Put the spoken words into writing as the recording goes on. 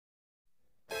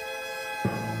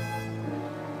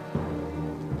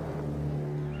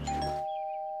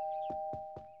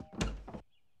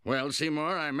Well,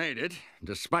 Seymour, I made it,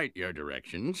 despite your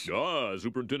directions. Ah,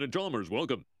 Superintendent Chalmers,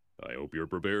 welcome. I hope you're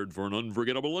prepared for an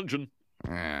unforgettable luncheon.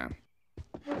 Yeah.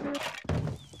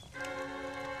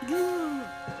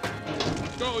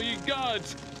 Oh, ye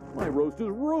gods! My roast is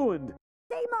ruined.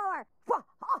 Seymour!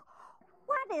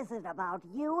 What is it about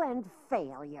you and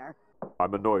failure?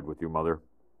 I'm annoyed with you, Mother.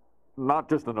 Not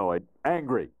just annoyed,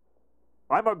 angry.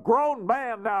 I'm a grown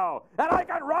man now, and I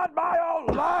can run my own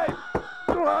life!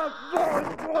 That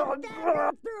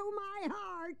went through my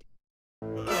heart!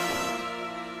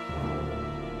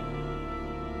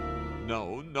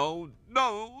 No, no,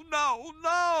 no, no,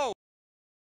 no!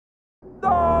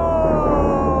 No!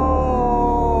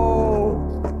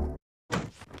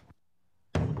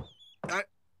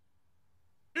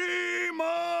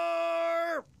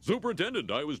 Seymour!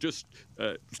 Superintendent, I was just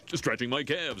stretching my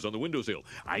calves on the windowsill.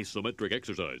 Isometric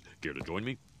exercise. Care to join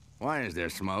me? Why is there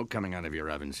smoke coming out of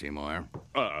your oven, Seymour?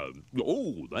 Oh,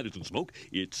 that isn't smoke.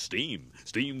 It's steam.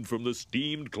 Steamed from the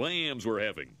steamed clams we're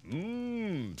having.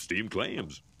 Mmm, steamed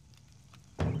clams.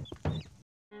 But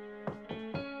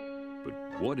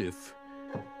what if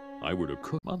I were to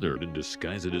cook Mother and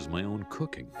disguise it as my own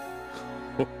cooking?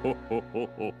 Ho, ho, ho, ho,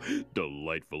 ho.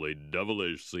 Delightfully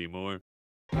devilish, Seymour.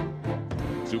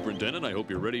 Superintendent, I hope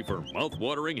you're ready for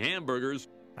mouth-watering hamburgers.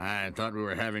 I thought we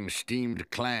were having steamed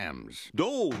clams.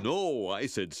 No, I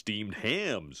said steamed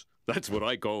hams. That's what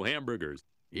I call hamburgers.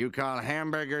 You call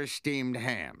hamburgers steamed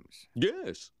hams?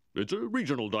 Yes, it's a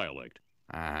regional dialect.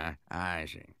 Uh-huh, I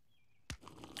see.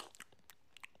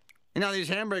 You know, these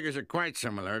hamburgers are quite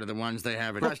similar to the ones they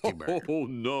have at Krusty Burger. Oh,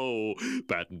 no.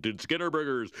 Patented Skinner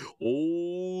burgers.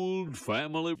 Old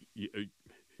family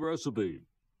recipe.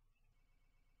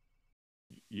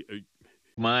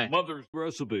 My mother's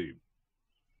recipe.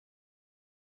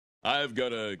 I've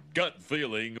got a gut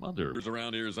feeling Mother's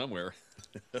around here somewhere.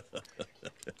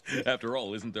 After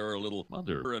all, isn't there a little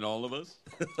mother in all of us?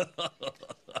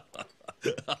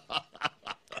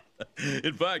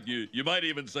 In fact, you might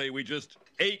even say we just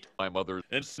ate my mother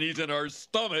and sneeze in our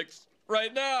stomachs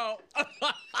right now.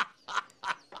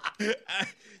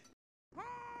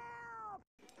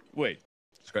 Wait,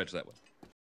 scratch that one.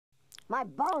 My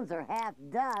bones are half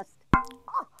dust.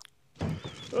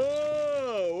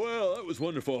 Oh, well, that was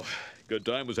wonderful. Good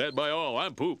time was had by all.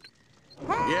 I'm pooped.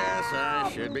 Yes, I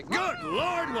should be. Good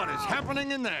Lord, what is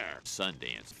happening in there?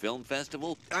 Sundance Film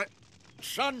Festival?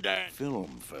 Sundance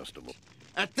Film Festival.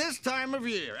 At this time of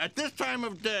year, at this time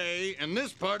of day, in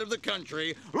this part of the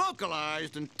country,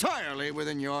 localized entirely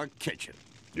within your kitchen.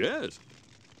 Yes.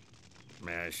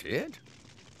 May I see it?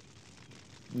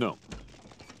 No.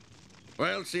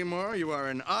 Well, Seymour, you are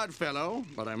an odd fellow,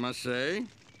 but I must say,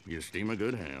 you steam a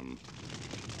good ham.